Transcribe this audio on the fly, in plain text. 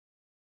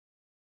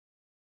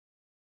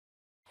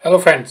Hello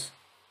friends,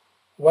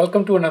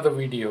 welcome to another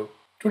video.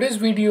 Today's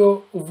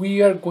video we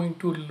are going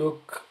to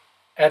look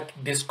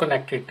at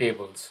disconnected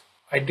tables.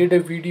 I did a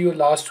video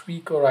last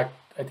week or I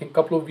think a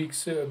couple of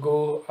weeks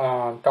ago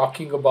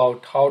talking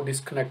about how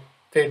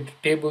disconnected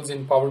tables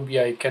in Power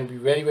BI can be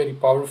very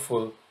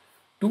powerful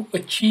to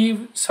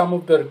achieve some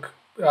of the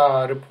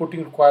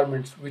reporting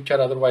requirements which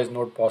are otherwise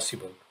not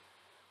possible.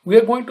 We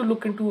are going to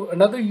look into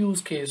another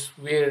use case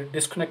where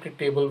disconnected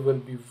table will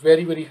be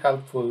very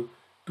helpful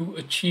to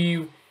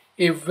achieve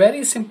a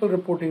very simple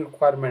reporting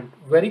requirement,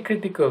 very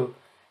critical,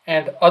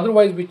 and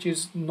otherwise which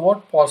is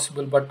not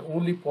possible but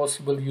only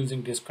possible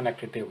using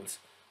disconnected tables.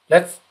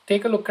 Let's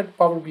take a look at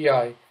Power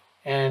BI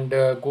and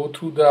go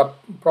through the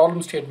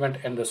problem statement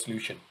and the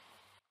solution.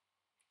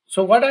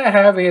 So what I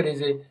have here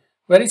is a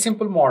very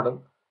simple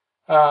model.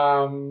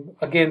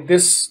 Again,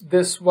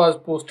 this was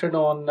posted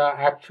on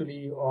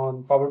actually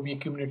on Power BI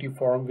community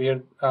forum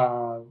where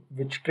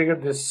which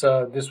triggered this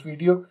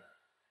video.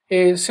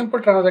 A simple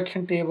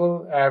transaction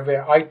table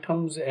where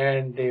items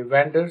and the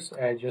vendors,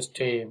 just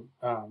a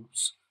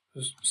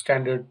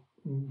standard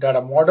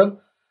data model.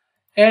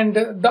 And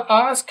the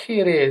ask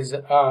here is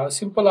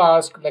simple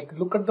ask, like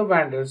look at the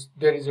vendors.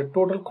 There is a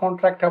total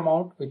contract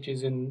amount which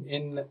is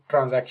in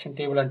transaction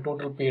table and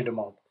total paid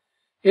amount.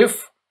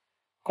 If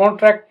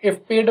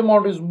paid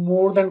amount is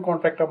more than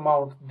contract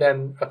amount,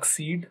 then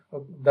exceed,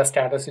 the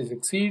status is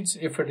exceeds.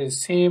 If it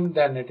is same,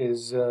 then it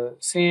is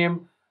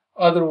same,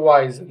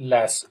 otherwise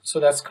less. So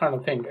that's kind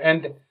of thing.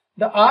 And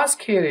the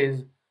ask here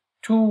is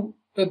to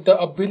the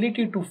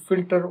ability to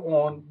filter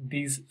on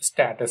these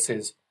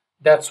statuses.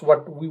 That's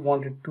what we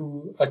wanted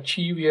to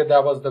achieve here.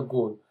 That was the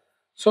goal.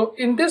 So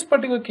in this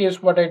particular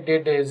case, what I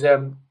did is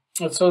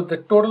so the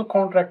total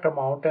contract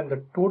amount and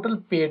the total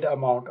paid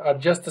amount are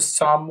just the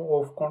sum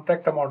of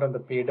contract amount and the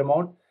paid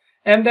amount,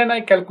 and then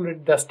I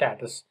calculate the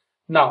status.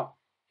 Now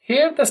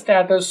here the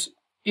status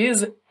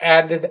is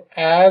added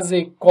as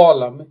a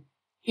column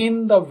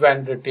in the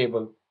vendor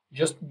table.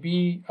 Just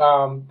be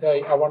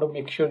I want to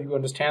make sure you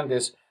understand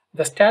this.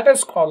 The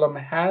status column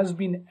has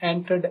been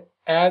entered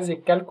as a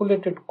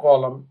calculated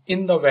column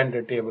in the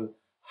vendor table.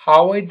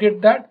 How I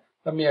did that?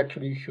 Let me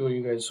actually show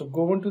you guys. So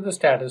go into the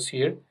status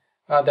here.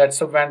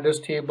 That's a vendors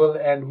table,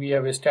 and we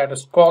have a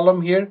status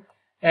column here.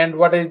 And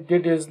what I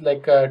did is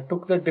like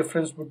took the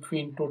difference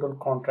between total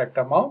contract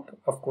amount,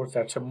 of course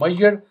that's a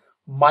measure,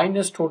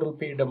 minus total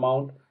paid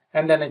amount,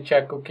 and then I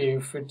check, okay,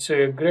 if it's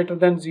greater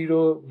than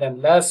 0,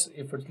 then less,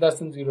 if it's less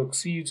than 0,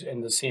 exceeds,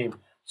 and the same.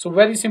 So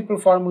very simple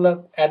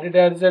formula, added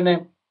as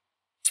a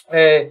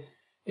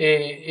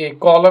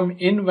column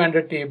in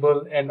vendor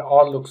table, and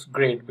all looks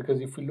great, because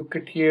if we look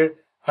at here,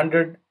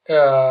 100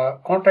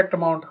 contract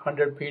amount,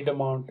 100 paid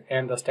amount,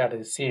 and the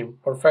status is same.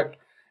 Perfect.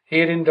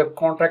 Here in the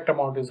contract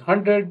amount is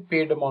 100,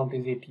 paid amount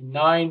is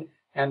 89,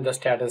 and the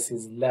status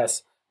is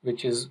less,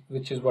 which is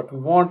what we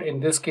want.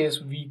 In this case,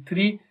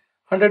 V3,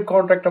 100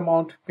 contract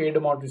amount, paid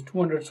amount is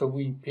 200, so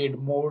we paid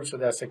more, so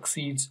that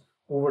exceeds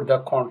over the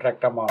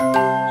contract amount.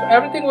 So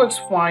everything works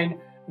fine.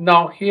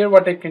 Now here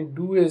what I can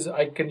do is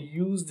I can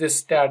use this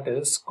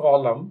status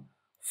column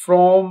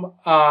from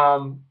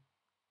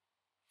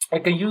I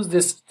can use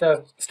this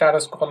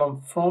status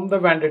column from the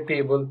vendor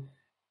table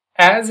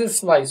as a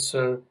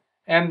slicer,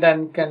 and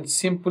then can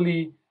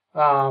simply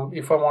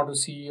if I want to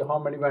see how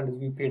many vendors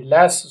we paid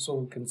less, so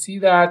we can see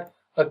that,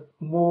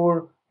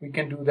 more we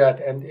can do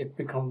that, and it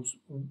becomes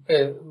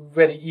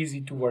very easy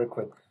to work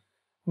with.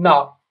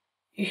 Now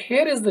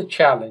here is the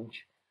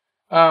challenge.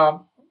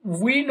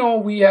 We know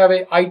we have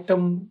a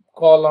item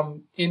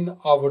column in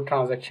our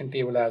transaction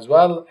table as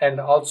well, and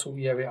also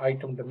we have a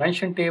item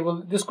dimension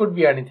table. This could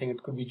be anything,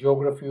 it could be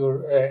geography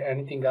or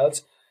anything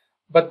else,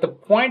 but the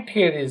point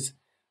here is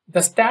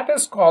the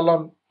status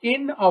column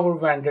in our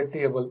vendor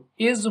table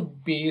is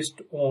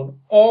based on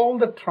all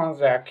the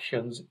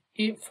transactions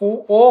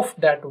of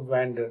that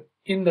vendor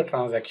in the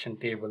transaction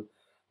table.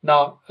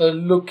 Now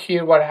look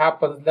here what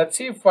happens. Let's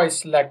say if I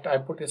select, I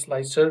put a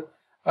slicer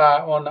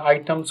on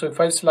item. So if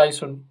I select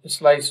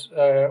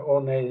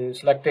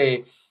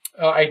a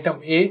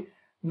item A,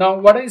 now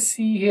what I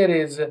see here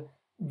is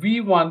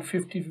V1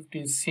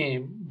 50/50 is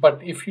same,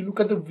 but if you look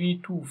at the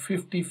V2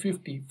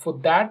 50/50, for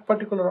that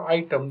particular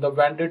item, the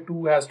vendor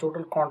 2 has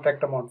total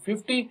contract amount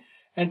 50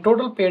 and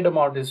total paid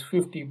amount is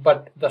 50,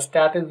 but the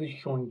status is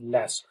showing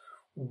less.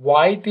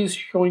 Why it is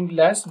showing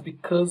less?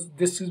 Because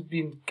this has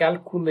been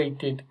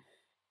calculated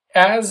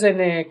as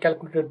a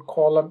calculated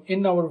column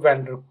in our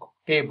vendor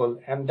table,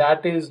 and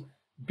that is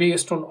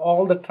based on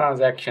all the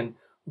transaction.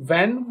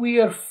 When we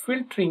are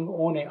filtering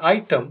on an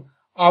item,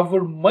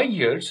 our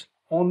measures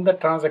on the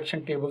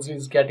transaction tables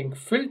is getting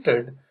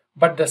filtered,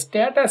 but the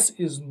status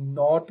is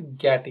not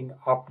getting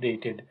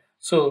updated.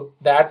 So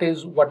that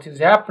is what is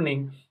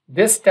happening.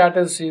 This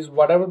status is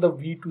whatever the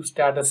V2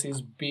 status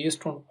is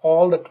based on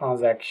all the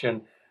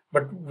transaction,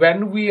 but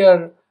when we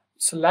are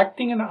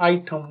selecting an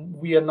item,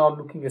 we are now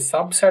looking at a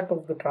subset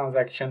of the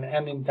transaction,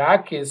 and in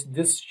that case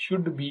this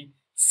should be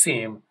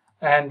same,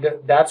 and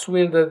that's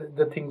where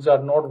the things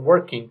are not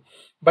working.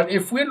 But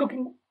if we're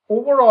looking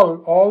overall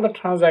all the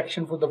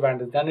transaction for the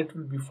vendors, then it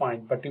will be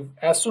fine. But if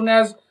as soon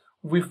as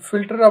we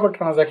filter our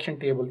transaction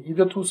table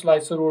either through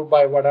slicer or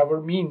by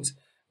whatever means,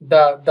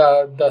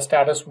 the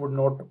status would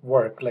not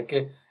work. Like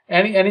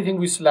anything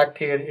we select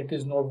here, it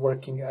is not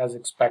working as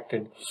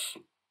expected.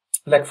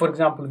 Like for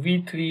example,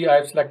 V3,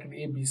 I've selected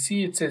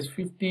ABC. It says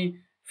 50.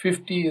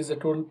 50 is the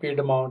total paid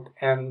amount,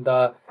 and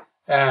the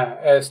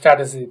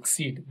status is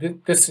exceed.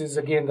 This is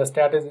again, the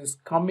status is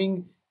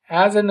coming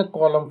as in a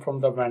column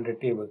from the vendor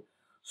table.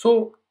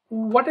 So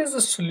what is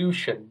the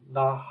solution?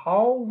 Now,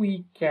 how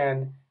we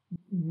can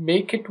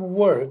make it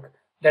work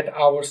that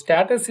our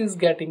status is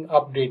getting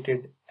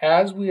updated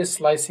as we are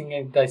slicing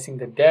and dicing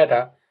the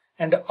data,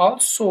 and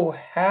also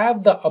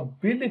have the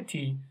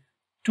ability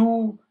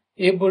to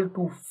able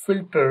to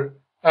filter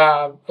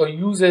or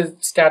use a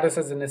status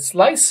as in a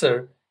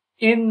slicer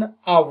in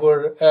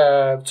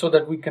our so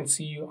that we can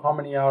see how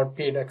many are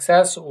paid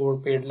excess or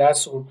paid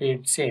less or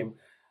paid same.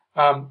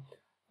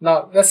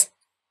 Now that's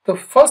the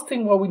first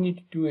thing. What we need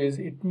to do is,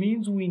 it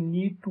means we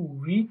need to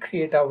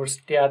recreate our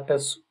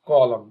status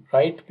column,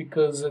 right?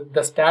 Because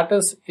the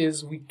status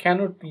is, we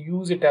cannot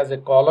use it as a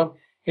column.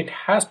 It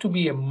has to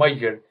be a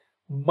measure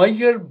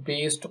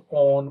based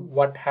on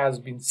what has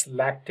been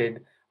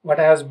selected, what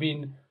has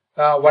been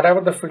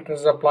whatever the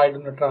filters applied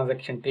in the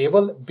transaction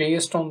table.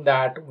 Based on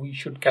that, we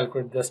should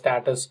calculate the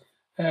status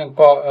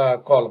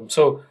column.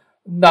 So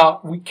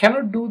now we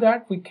cannot do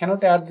that. We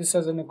cannot add this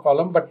as in a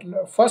column. But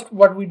first,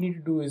 what we need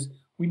to do is,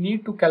 we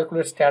need to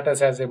calculate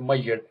status as a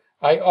measure.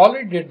 I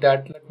already did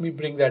that. Let me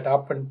bring that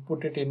up and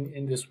put it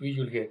in this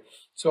visual here.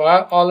 So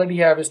I already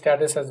have a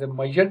status as a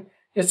measure.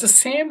 It's the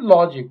same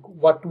logic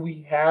what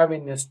we have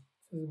in this.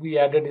 We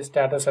added a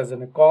status as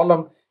in a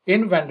column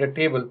in vendor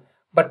table,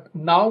 but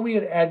now we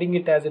are adding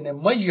it as in a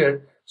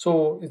measure.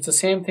 So it's the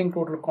same thing,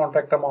 total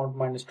contract amount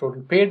minus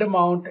total paid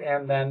amount,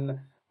 and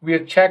then we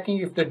are checking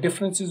if the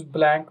difference is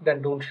blank,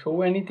 then don't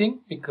show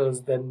anything,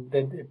 because then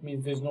it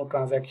means there's no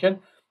transaction.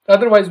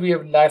 Otherwise, we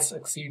have less,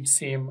 exceed,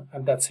 same,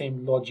 and that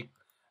same logic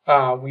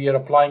we are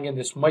applying in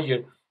this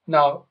measure.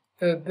 Now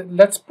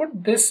let's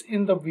put this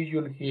in the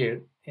visual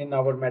here in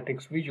our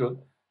matrix visual,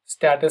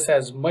 status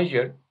as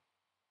measure.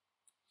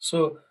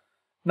 So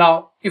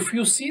now if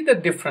you see the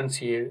difference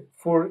here,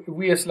 for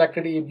we have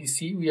selected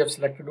ABC, we have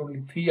selected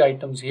only 3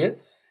 items here,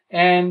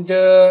 and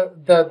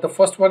the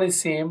first one is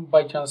same.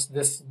 By chance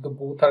the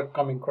both are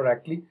coming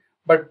correctly,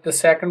 but the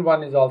second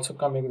one is also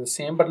coming the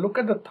same. But look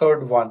at the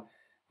third one.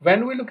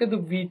 When we look at the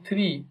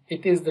V3,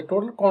 it is the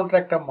total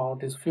contract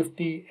amount is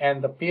 50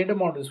 and the paid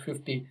amount is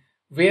 50,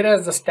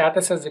 whereas the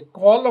status as a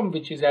column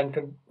which is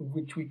entered,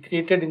 which we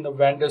created in the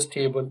vendors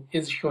table,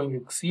 is showing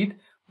exceed.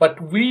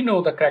 But we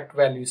know the correct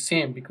value is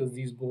same because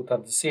these both are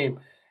the same.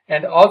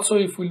 And also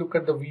if we look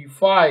at the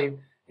V5,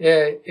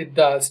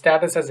 the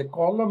status as a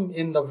column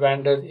in the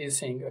vendor is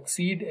saying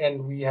exceed,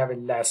 and we have a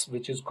less,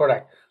 which is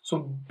correct. So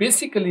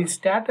basically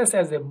status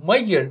as a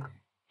measure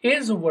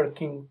is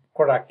working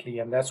correctly,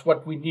 and that's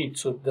what we need.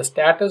 So the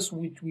status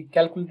which we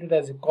calculated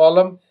as a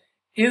column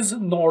is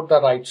not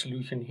the right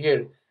solution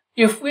here.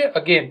 If we,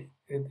 again,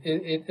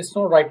 it's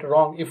not right or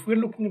wrong. If we're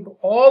looking into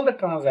all the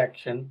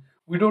transaction,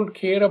 we don't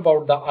care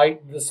about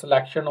the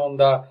selection on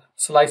the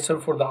slicer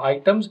for the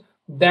items,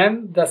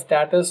 then the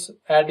status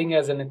adding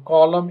as in a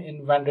column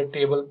in vendor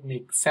table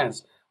makes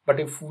sense. But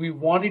if we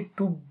want it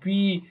to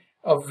be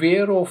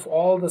aware of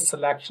all the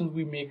selections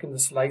we make in the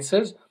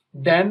slicers,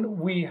 then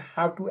we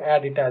have to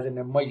add it as in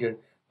a measure.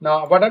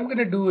 Now what I'm going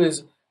to do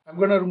is, I'm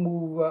going to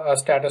remove a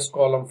status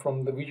column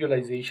from the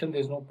visualization.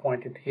 There's no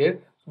point in here,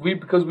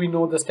 because we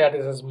know the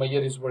status as measure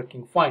is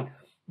working fine.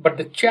 But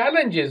the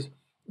challenge is,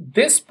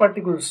 this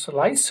particular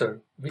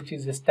slicer, which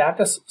is a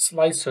status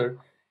slicer,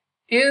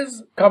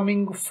 is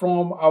coming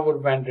from our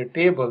vendor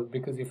table,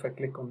 because if I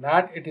click on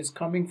that, it is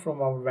coming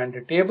from our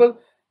vendor table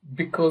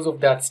because of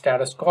that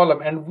status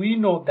column, and we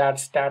know that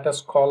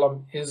status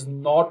column is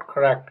not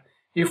correct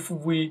if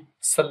we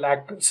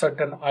select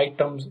certain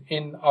items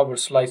in our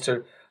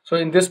slicer. So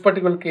in this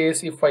particular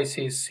case, if I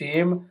say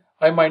same,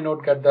 I might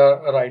not get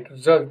the right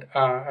result.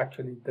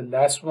 Actually the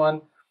last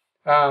one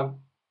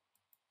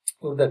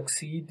will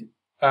exceed.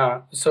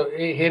 So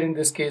here in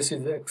this case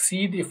is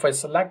exceed. If I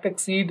select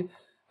exceed,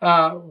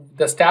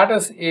 the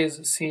status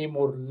is same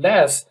or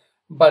less,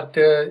 but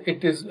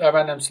it is,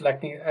 when I'm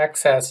selecting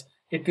excess,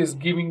 it is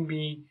giving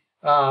me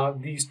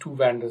these 2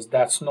 vendors.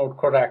 That's not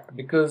correct,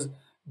 because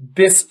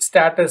this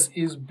status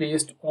is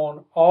based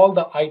on all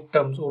the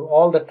items or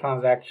all the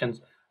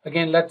transactions.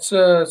 Again, let's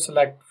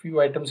select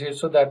few items here,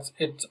 so that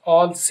it's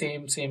all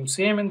same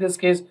in this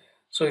case.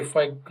 So if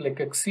I click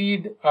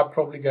exceed, I'll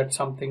probably get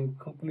something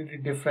completely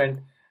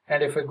different,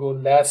 and if I go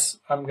less,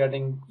 I'm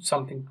getting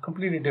something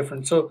completely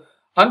different. So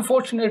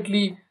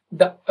unfortunately,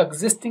 the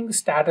existing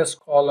status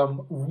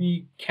column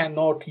we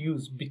cannot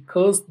use,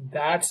 because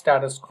that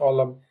status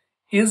column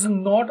is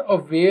not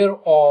aware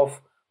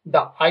of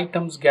the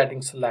items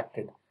getting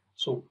selected.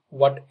 So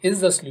what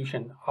is the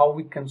solution? How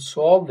we can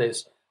solve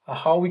this?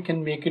 How we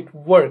can make it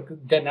work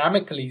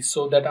dynamically,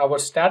 so that our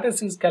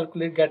status is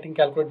getting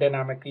calculated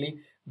dynamically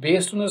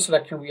based on the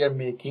selection we are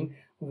making?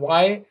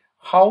 Why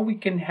how we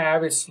can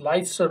have a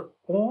slicer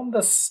on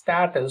the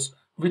status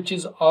which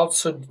is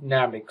also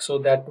dynamic, so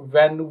that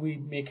when we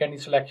make any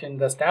selection in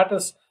the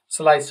status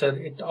slicer,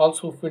 it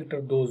also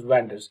filters those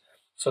vendors.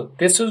 So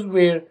this is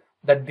where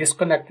the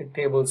disconnected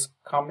tables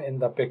come in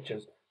the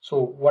pictures. So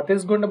what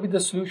is going to be the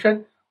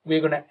solution?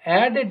 We're going to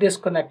add a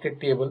disconnected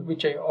table,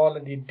 which I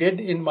already did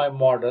in my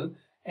model,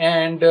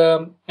 and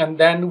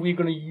then we're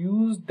going to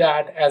use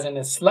that as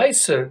a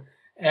slicer,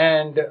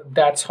 and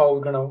that's how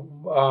we're going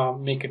to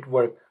make it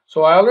work.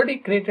 So I already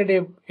created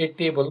a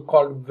table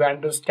called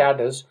vendor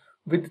status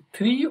with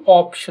 3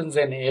 options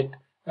in it,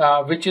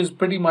 which is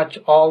pretty much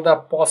all the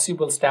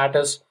possible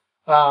status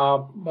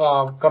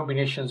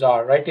combinations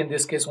are, right? In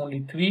this case,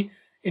 only 3.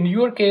 In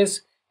your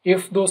case,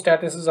 if those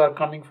statuses are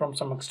coming from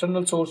some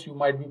external source, you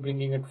might be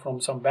bringing it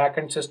from some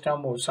backend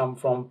system or some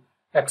from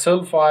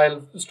Excel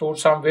file stored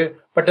somewhere,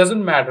 but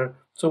doesn't matter.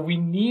 So we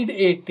need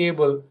a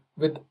table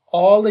with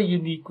all the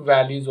unique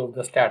values of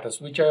the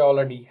status, which I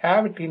already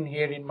have it in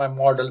here in my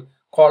model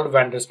called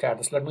vendor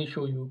status. Let me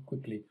show you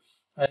quickly.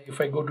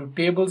 If I go to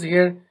tables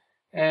here,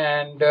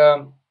 and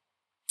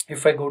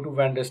if I go to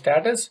vendor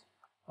status,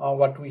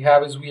 what we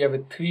have is we have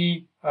a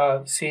 3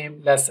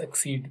 same less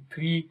exceed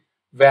 3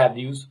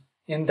 values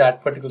in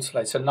that particular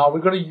slicer. Now we're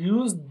going to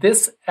use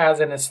this as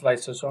a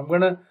slicer. So I'm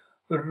going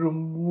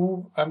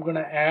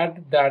to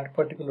add that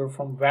particular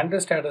from vendor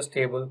status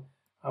table.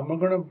 I'm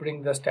going to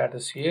bring the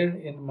status here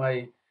in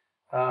my,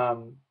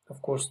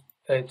 of course,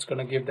 it's going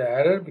to give the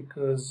error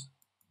because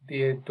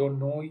they don't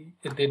know,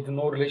 there's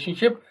no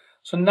relationship.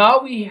 So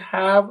now we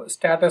have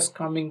status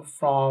coming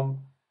from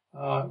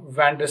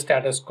vendor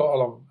status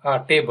column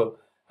table,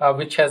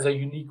 which has a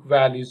unique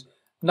values.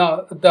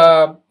 Now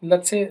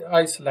let's say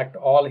I select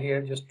all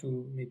here just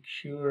to make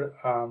sure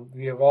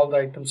we have all the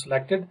items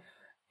selected.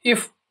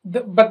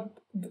 But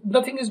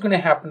nothing is going to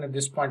happen at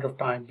this point of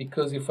time,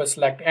 because if I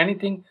select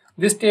anything,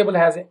 this table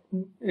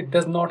it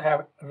does not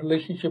have a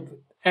relationship with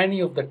any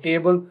of the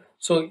table.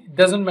 So it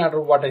doesn't matter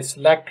what I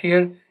select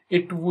here,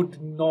 it would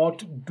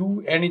not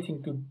do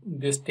anything to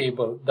this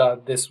table,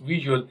 this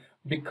visual,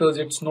 because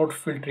it's not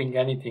filtering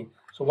anything.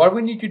 So what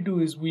we need to do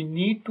is we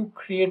need to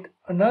create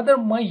another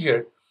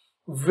measure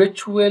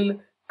which will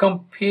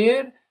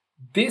compare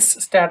this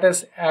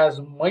status as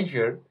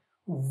measure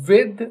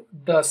with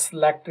the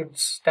selected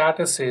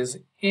statuses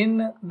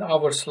in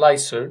our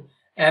slicer,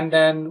 and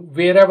then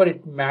wherever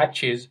it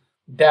matches,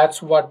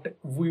 that's what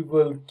we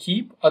will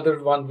keep,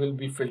 other one will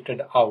be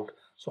filtered out.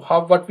 So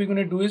what we're going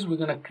to do is we're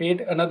going to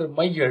create another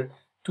measure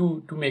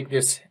to make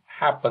this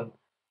happen.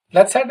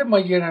 Let's add a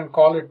measure and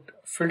call it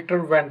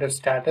filter vendor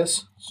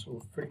status.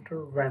 So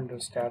filter vendor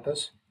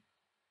status.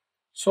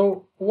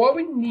 So what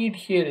we need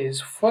here is,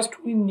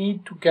 first we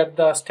need to get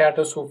the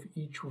status of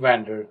each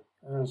vendor.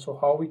 So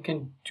how we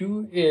can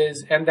do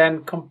is, and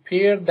then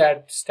compare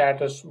that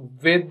status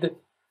with the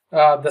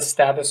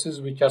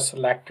statuses which are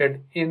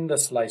selected in the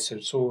slicer,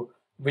 so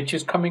which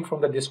is coming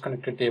from the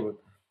disconnected table.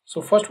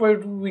 So first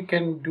what we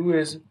can do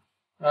is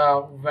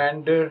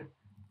vendor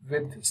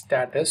with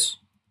status.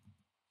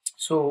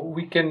 So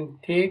we can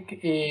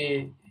take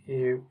a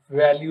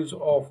values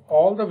of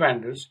all the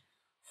vendors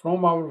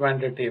from our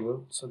vendor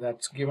table. So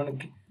that's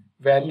given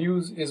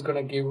values is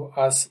going to give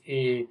us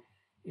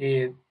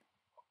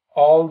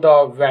all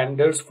the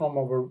vendors from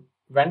our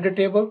vendor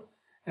table,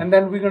 and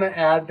then we're going to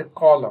add the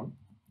column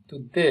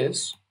to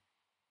this,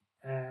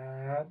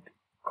 add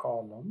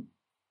column,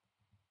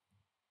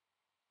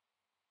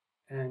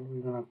 and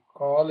we're going to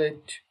call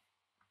it,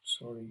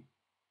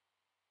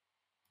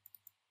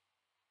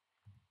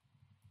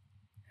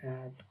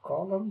 add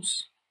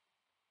columns,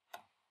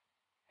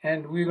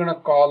 and we're going to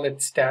call it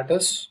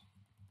status.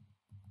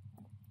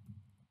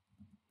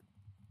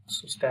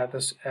 So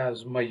status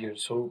as measure.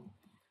 So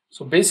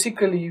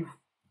basically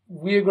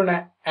we're going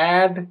to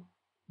add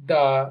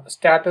the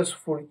status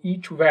for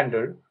each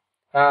vendor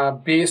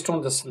based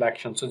on the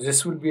selection. So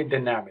this will be a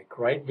dynamic,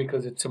 right?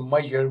 Because it's a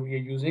measure, we are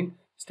using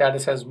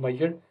status as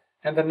measure.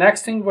 And the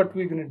next thing what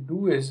we're going to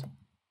do is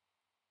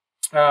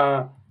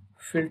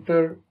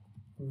filter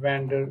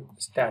vendor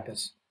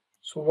status.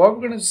 So what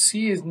we're going to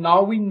see is,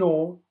 now we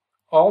know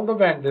all the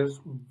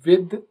vendors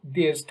with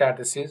their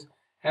statuses,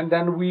 and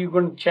then we're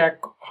going to check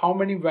how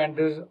many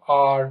vendors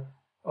are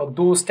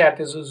those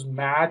statuses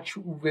match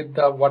with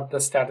what the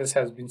status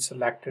has been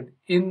selected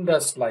in the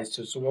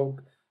slicer. So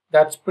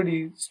that's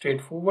pretty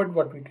straightforward.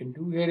 What we can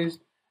do here is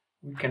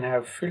we can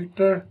have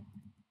filter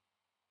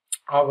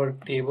our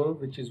table,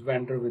 which is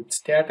vendor with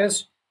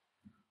status,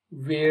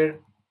 where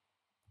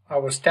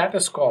our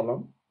status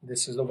column,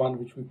 this is the one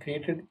which we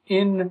created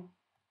in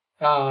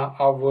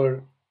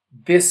our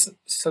this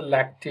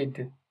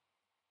selected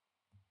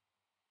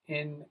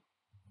in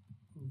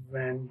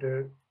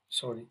vendor,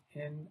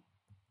 in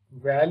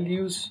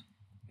values,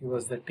 give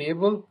us the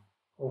table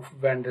of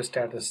vendor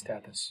status.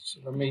 So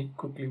let me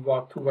quickly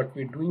walk through what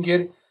we're doing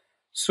here.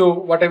 So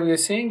what I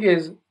was saying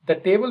is, the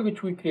table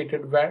which we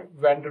created,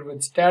 vendor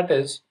with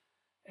status,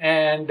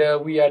 and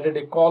we added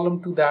a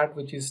column to that,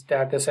 which is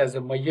status as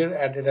a measure,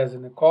 added as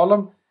in a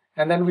column,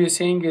 And then we're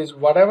saying is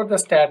whatever the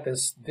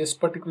status, this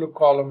particular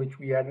column which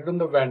we added on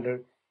the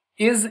vendor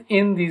is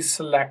in these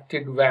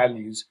selected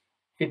values.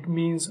 It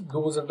means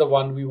those are the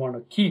one we want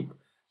to keep.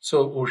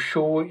 So, or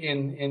show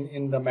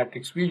in the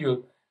matrix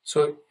visual.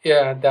 So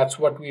yeah, that's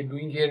what we're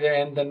doing here.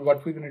 And then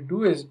what we're going to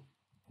do is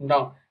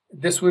now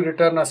this will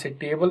return us a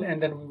table,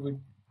 and then we will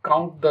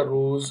count the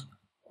rows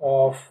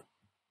of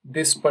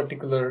this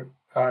particular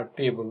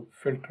table,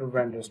 filter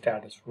vendor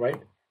status,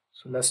 right?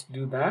 So let's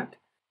do that.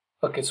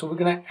 Okay, so we're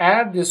going to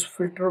add this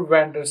filter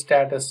vendor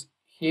status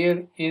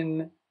here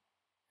in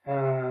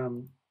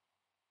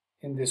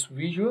this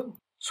visual.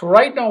 So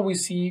right now we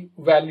see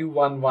value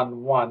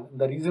 111.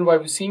 The reason why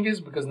we're seeing is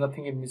because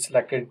nothing is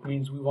selected. It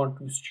means we want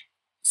to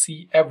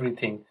see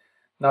everything.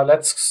 Now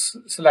let's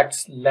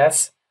select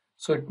less.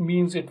 So it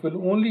means it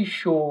will only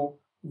show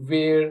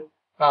where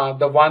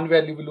the one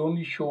value will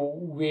only show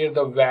where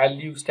the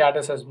value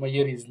status as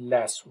Meyer is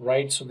less,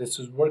 right? So this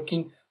is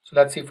working. So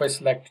let's see if I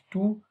select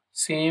 2,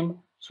 same.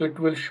 So it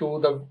will show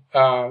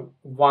the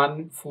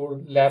 1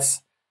 for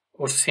less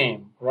or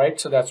same, right?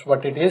 So that's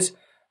what it is.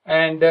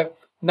 And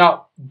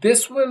now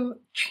this will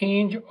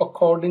change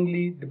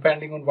accordingly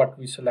depending on what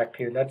we select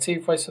here. Let's say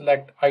if I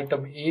select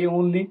item A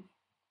only,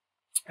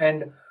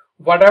 and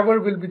whatever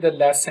will be the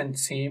less and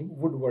same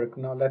would work.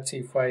 Now let's say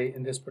if I,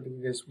 in this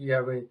particular case, we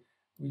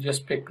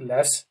just pick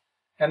less,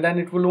 and then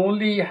it will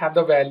only have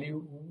the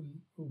value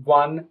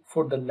 1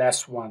 for the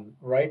less one,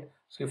 right?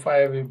 So if I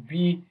have a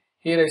B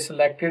here, I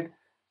selected,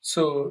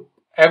 so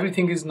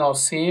everything is now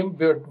same,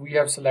 but we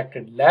have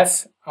selected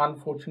less.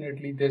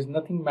 Unfortunately, there's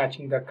nothing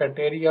matching the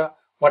criteria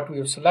what we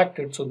have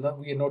selected, so now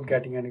we are not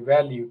getting any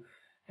value.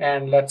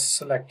 And let's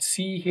select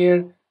C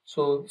here.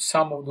 So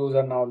some of those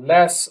are now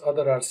less,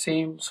 other are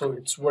same, so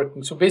it's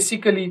working. So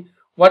basically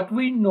what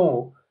we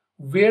know,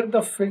 where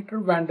the filter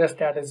vendor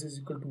status is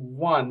equal to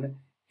 1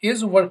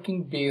 is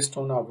working based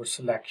on our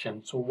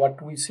selection. So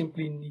what we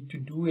simply need to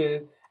do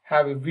is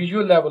have a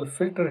visual level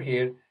filter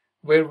here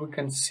where we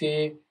can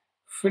say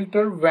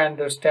filter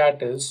vendor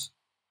status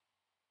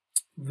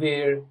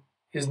where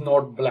is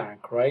not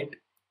blank, right?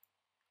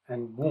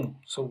 And boom.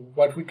 So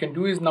what we can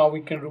do is now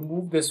we can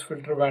remove this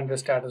filter vendor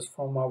status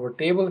from our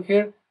table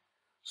here.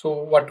 So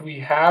what we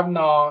have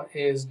now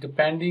is,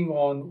 depending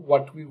on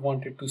what we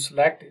wanted to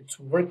select, it's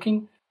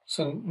working.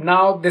 So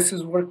now this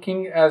is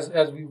working as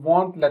we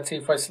want. Let's say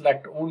if I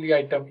select only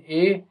item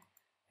A,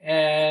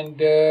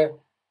 and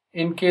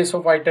in case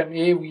of item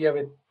A, we have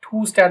 2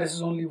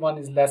 statuses, only one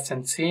is less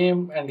and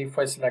same. And if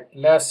I select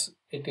less,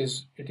 it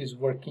is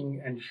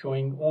working and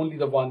showing only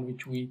the one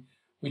which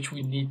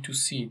we need to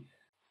see.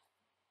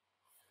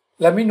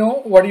 Let me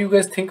know what do you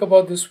guys think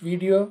about this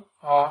video.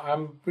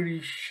 I'm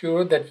pretty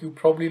sure that you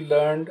probably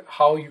learned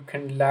how you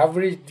can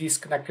leverage these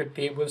connected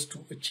tables to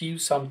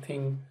achieve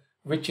something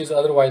which is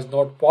otherwise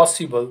not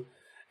possible.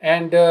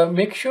 And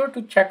make sure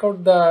to check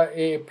out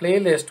a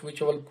playlist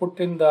which I will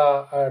put in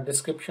the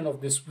description of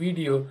this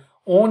video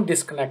on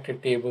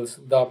disconnected tables.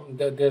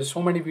 There's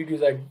so many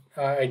videos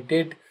I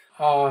did.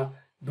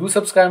 Do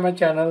subscribe my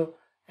channel,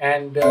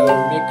 and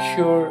make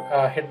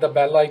sure hit the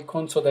bell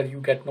icon so that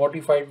you get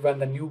notified when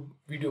the new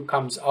video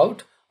comes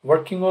out.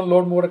 Working on a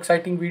lot more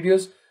exciting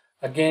videos.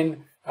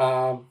 Again,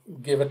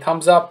 give a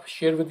thumbs up,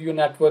 share with your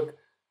network.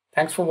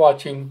 Thanks for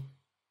watching.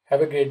 Have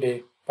a great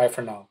day. Bye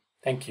for now.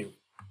 Thank you.